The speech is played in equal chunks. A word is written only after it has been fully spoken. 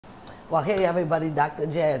Well, hey everybody, Dr.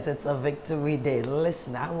 Jazz, it's a Victory Day.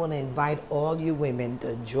 Listen, I want to invite all you women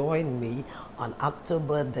to join me on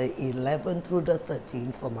October the 11th through the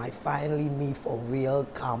 13th for my Finally Me for Real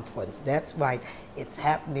conference. That's right, it's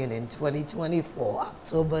happening in 2024,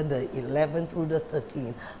 October the 11th through the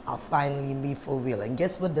 13th, our Finally Me for Real. And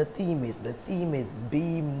guess what the theme is? The theme is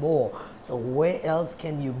Be More. So where else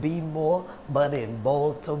can you be more but in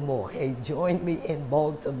Baltimore? Hey, join me in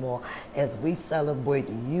Baltimore as we celebrate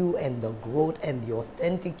you and the growth and the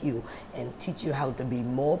authentic you and teach you how to be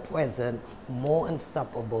more present, more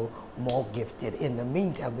unstoppable, more gifted. In the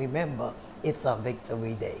meantime, remember, it's a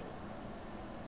Victory Day.